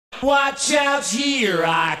Watch out, here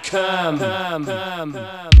I come.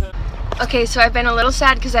 Okay, so I've been a little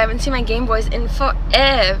sad because I haven't seen my Game BoYzZ in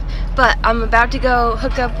forever. But I'm about to go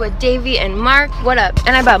hook up with Davey and Marc. What up?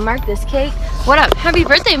 And I bought Marc this cake. What up? Happy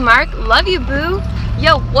birthday, Marc. Love you, boo.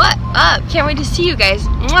 Yo, what up? Can't wait to see you guys.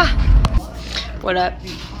 Mwah. What up?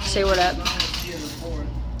 Say what up.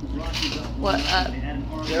 What up?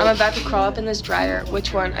 I'm about to crawl up in this dryer.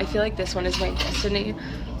 Which one? I feel like this one is my destiny.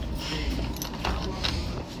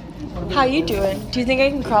 How you doing? Do you think I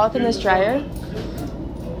can crawl up in this dryer?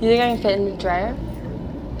 You think I can fit in the dryer?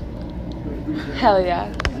 Hell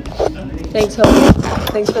yeah. Thanks, homie.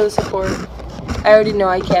 Thanks for the support. I already know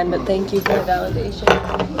I can, but thank you for the validation.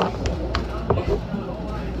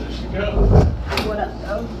 What up,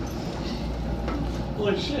 though?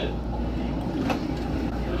 Holy shit.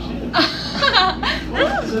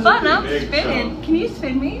 This is fun, I'm spinning. Can you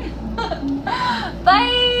spin me?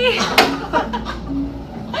 Bye!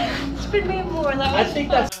 Spin me more. I think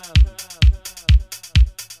that's...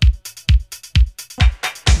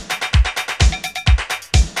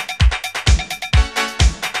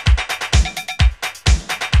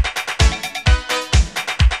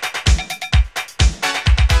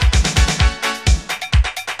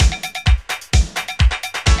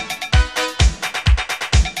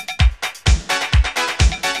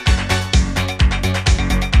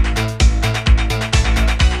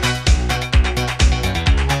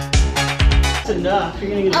 enough.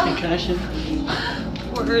 You're gonna get a concussion.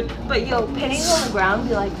 Word. But yo, pennies on the ground,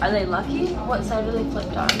 be like, are they lucky? What side are they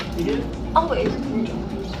flipped on? You? Always.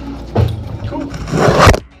 Cool.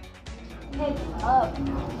 Hey, up.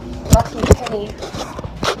 Lucky penny.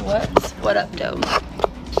 What up, doe?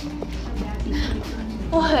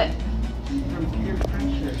 What?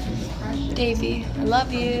 Davey, I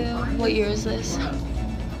love you. What year is this?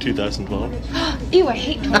 2012. Ew, I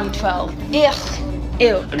hate 2012. Ugh.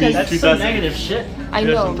 Ew. I mean, that's some negative shit. I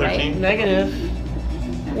know, right? Negative.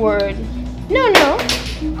 Word. No.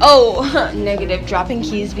 Oh, negative. Dropping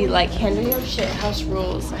keys be like, handle your shit, house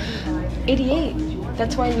rules. 88.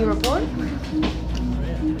 That's when you were born?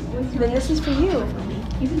 Then this is for you.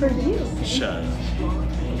 For you. Shut up.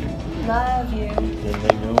 Love you.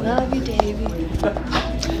 Love you, Davey.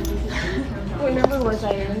 What number was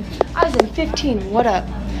I in? I was in 15. What up?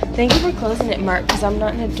 Thank you for closing it, Marc, because I'm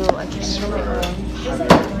not an adult. I can't handle my own.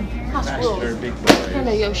 House rules.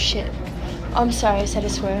 Handle your shit. Oh, I'm sorry, I said I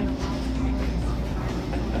swear.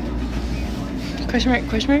 Question mark?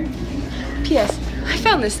 P.S. I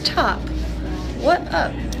found this top. What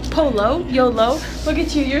up? Polo? YOLO? Look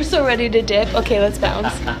at you, you're so ready to dip. Okay, let's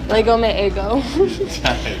bounce. Lego me ego.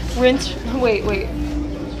 Rinse, wait.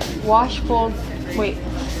 Wash, fold, wait.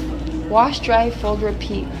 Wash, dry, fold,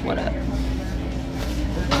 repeat. What up?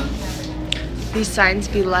 These signs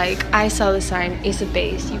be like, I saw the sign, Ace of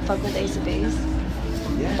Base. You fuck with Ace of Base?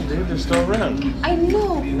 Yeah, dude, they're still around. I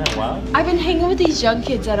know. Isn't that wild? I've been hanging with these young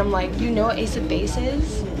kids that I'm like, you know what Ace of Base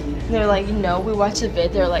is? And they're like, no. We watched the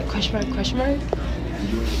vid. They're like, question mark?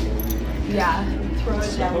 Yeah. Throw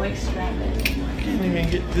it down like scrapping. I can't even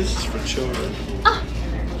get this is for children. Ah!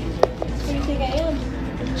 What do you think I am?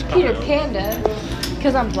 Peter Panda.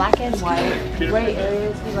 Because I'm black and white, gray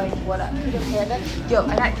areas be like, what up, Peter Panda? Yo,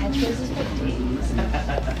 I got catchphrases for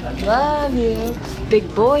days. Love you. Big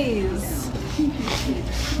BoYzZ.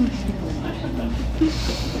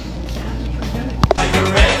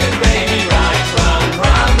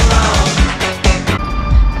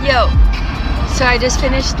 Yo, so I just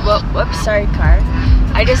finished, whoops, sorry car.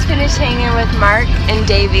 I just finished hanging with Marc and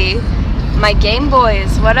Davey, my Game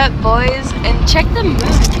BoYzZ. What up, boys? And check the moon,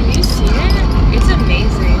 can you see it? It's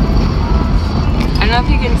amazing. I don't know if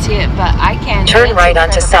you can see it, but I can. Turn right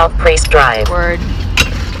onto South Priest Drive. Word.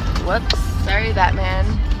 Whoops. Sorry, Batman.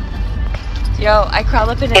 Yo, I crawled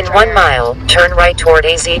up in a In 1 mile, turn right toward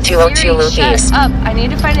AZ202 Loop East. Shut up. I need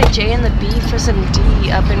to find a J in the B for some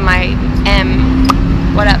D up in my M.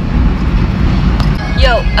 What up?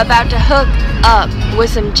 Yo, about to hook up with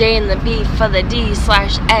some J in the B for the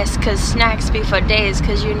D/S, cause snacks be for days,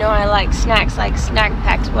 cause you know I like snacks like snack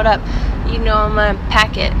packs. What up? You know I'm gonna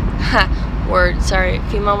pack it. Ha, word, sorry.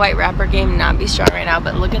 Female white rapper game not be strong right now,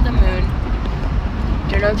 but look at the moon.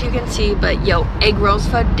 Don't know if you can see, but yo, egg rolls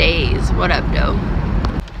for days. What up, doe?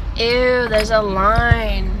 Ew, there's a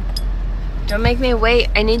line. Don't make me wait.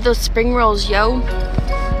 I need those spring rolls, yo.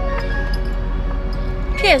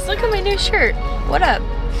 Yes, look at my new shirt. What up?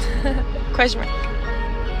 Question mark.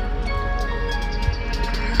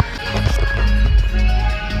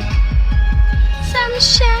 Some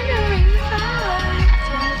shattering fire.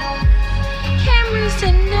 Cameras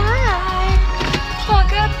tonight.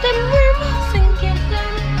 Plug up the rumors and get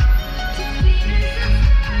them.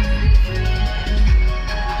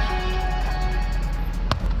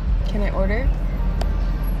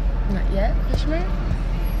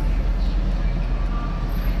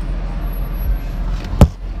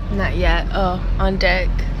 Oh, on deck.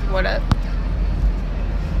 What up?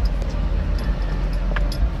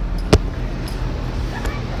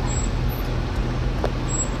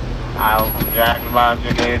 I'm Jack about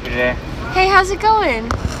your day today. Hey, how's it going?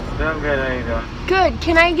 Doing good, how you doing? Good.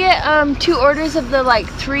 Can I get 2 orders of the like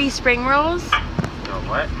 3 spring rolls?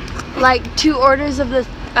 What? Like 2 orders of the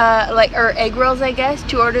or egg rolls, I guess.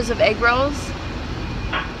 2 orders of egg rolls.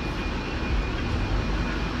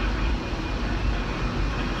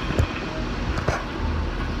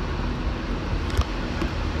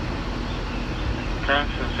 Okay,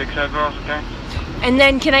 so 6 egg rolls, okay? And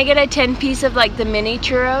then can I get a 10-piece of like the mini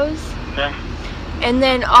churros? Okay. And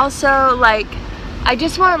then also like I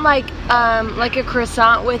just want like a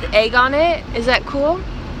croissant with egg on it. Is that cool?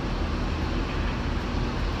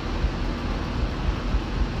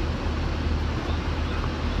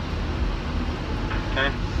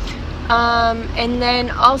 Okay. And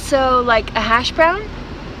then also like a hash brown.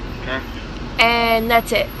 Okay. And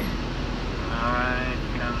that's it. Alright,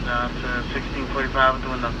 comes down to 16.45 with the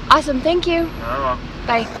window. Awesome, thank you. You're welcome.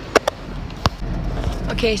 Bye.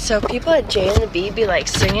 Okay, so people at J and the B be like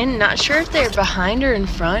singing. Not sure if they're behind or in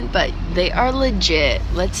front, but they are legit.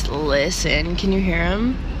 Let's listen. Can you hear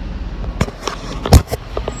them?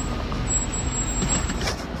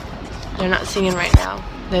 They're not singing right now.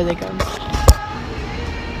 There they go.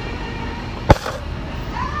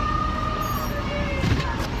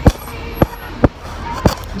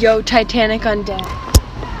 Yo, Titanic on deck.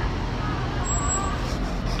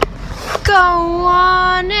 Go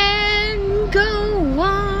on and go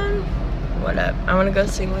on. What up? I want to go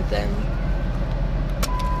sing with them.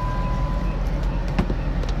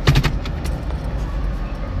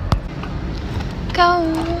 Go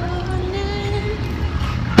on and...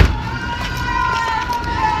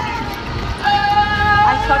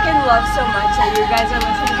 I fucking love so much that you guys are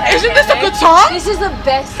listening to Titanic. Isn't this a good song? This is the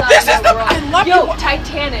best song This in is the the- world. I love Yo, you.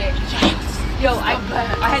 Titanic. Yes. Yo, I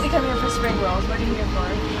had to come here for spring rolls. What are you here for?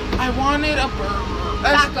 I wanted a burger.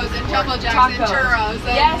 Tacos and Jumbo Jacks and Tacos. churros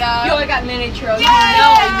and Yes. Yo, I got mini churros. Yay! You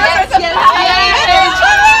know it. Yes, yes, yes.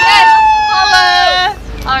 Yes. Holla.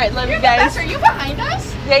 All right, love you You're the best. guys. Are you behind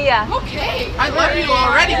us? Yeah. Okay. I love you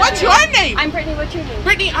already. What's your name? I'm Brittany. What's your name?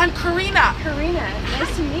 Brittany, I'm Karina. Karina.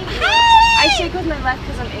 Nice to meet you. Hi. I shake with my left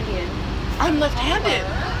because I'm Indian. I'm left-handed,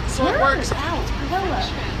 so it works out. Holla.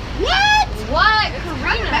 What? What?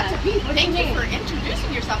 Right, Karina. back to Pete. What's Thank your you name? for introducing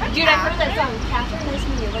yourself. Dude, I heard that song. Catherine, nice to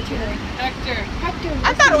meet you. What's your name? Hector. Hector.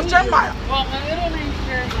 I thought it was Jeremiah. Well, my middle name's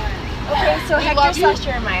Jeremiah. Okay, so We Hector love you. /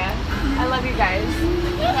 Jeremiah. I love you guys.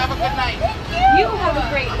 You have a good night. You have a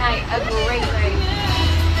great night. A great night.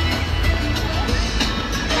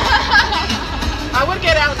 I would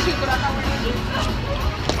get out too, but I'm not ready.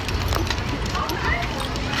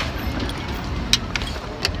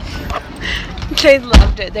 They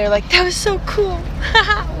loved it. They're like, that was so cool.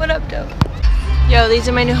 What up, dope? Yo, these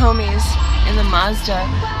are my new homies in the Mazda.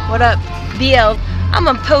 What up, BL? I'm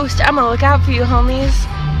gonna post. I'm gonna look out for you, homies,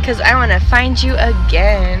 cause I wanna find you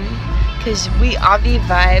again. Cause we obvi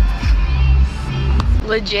vibe.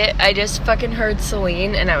 Legit, I just fucking heard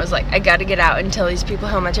Celine, and I was like, I gotta get out and tell these people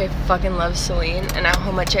how much I fucking love Celine and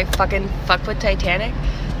how much I fucking fuck with Titanic.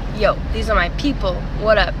 Yo, these are my people.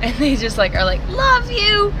 What up? And they just like are like, love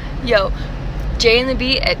you. Yo. J and the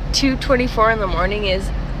B at 2:24 in the morning is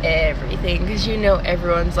everything, because you know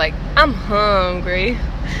everyone's like, I'm hungry.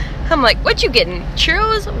 I'm like, what you getting?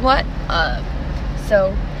 Churros? What up?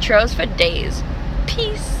 So, churros for days.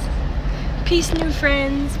 Peace. Peace, new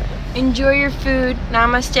friends. Enjoy your food.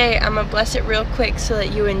 Namaste. I'm gonna bless it real quick so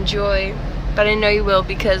that you enjoy. But I know you will,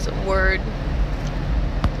 because word.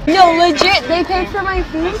 No, legit, they paid for my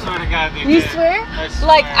food? I swear to God they You did. swear? I swear.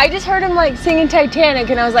 Like, I just heard him like singing Titanic,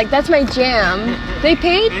 and I was like, that's my jam. They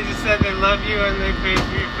paid? They just said they love you and they paid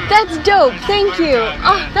for your food. That's dope. I Thank swear to you. God,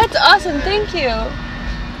 Oh, man. that's awesome. Thank you.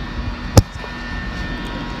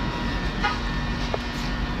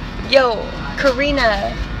 Yo,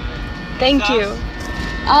 Karina. Thank you.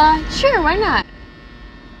 Sure, why not?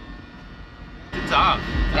 It's off.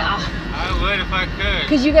 Yeah. I would if I could.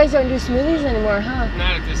 Because you guys don't do smoothies anymore, huh?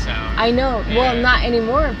 Not at this hour. I know. Well, Yeah. not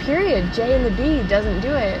anymore, period. J and the B doesn't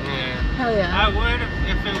do it. Yeah. Hell yeah. I would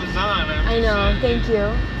if it was on. I know. Thank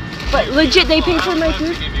you. But legit, they paid for my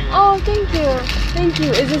food? Oh, thank you. Thank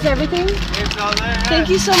you. Is this everything? It's all there. Thank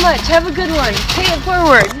you so much. Have a good one. Pay it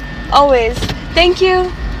forward. Always. Thank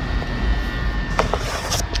you.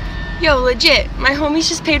 Yo, legit, my homies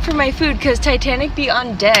just paid for my food because Titanic be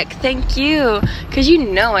on deck. Thank you. Because you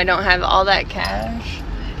know I don't have all that cash.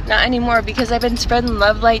 Not anymore, because I've been spreading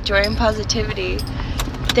love, light, joy, and positivity.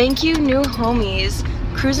 Thank you, new homies.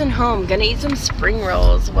 Cruising home. Gonna eat some spring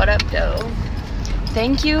rolls. What up, though?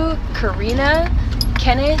 thank you, Karina,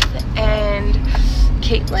 Kenneth, and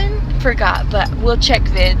Caitlin. Forgot, but we'll check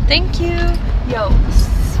vid. Thank you. Yo,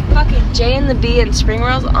 fucking J and the B and spring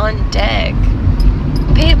rolls on deck.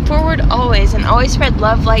 Pay it forward always, and always spread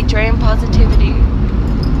love, light, joy, and positivity.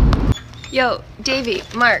 Yo, Davey,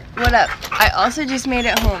 Mark, what up? I also just made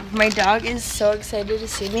it home. My dog is so excited to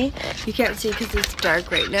see me. You can't see because it's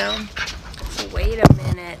dark right now. So wait a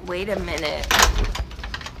minute.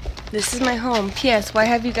 This is my home. P.S. Why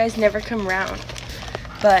have you guys never come round?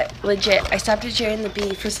 But legit, I stopped at J and the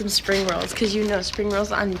B for some spring rolls because you know spring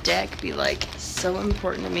rolls on deck be like so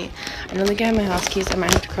important to me. I don't think I have my house keys. I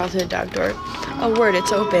might have to crawl to the dog door. Oh word,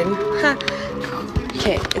 it's open.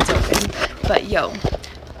 Okay, it's open. But yo,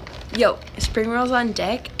 spring rolls on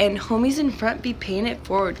deck and homies in front be paying it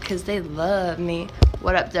forward because they love me.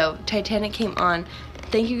 What up though? Titanic came on.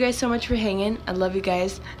 Thank you guys so much for hanging. I love you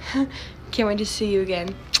guys. Can't wait to see you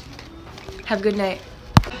again. Have a good night.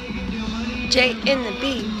 J and the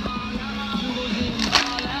B.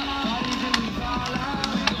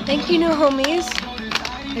 Thank you, new homies.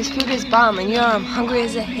 This food is bomb, and yo, I'm hungry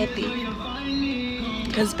as a hippie.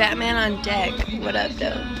 Cause Batman on deck. What up,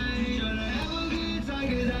 though?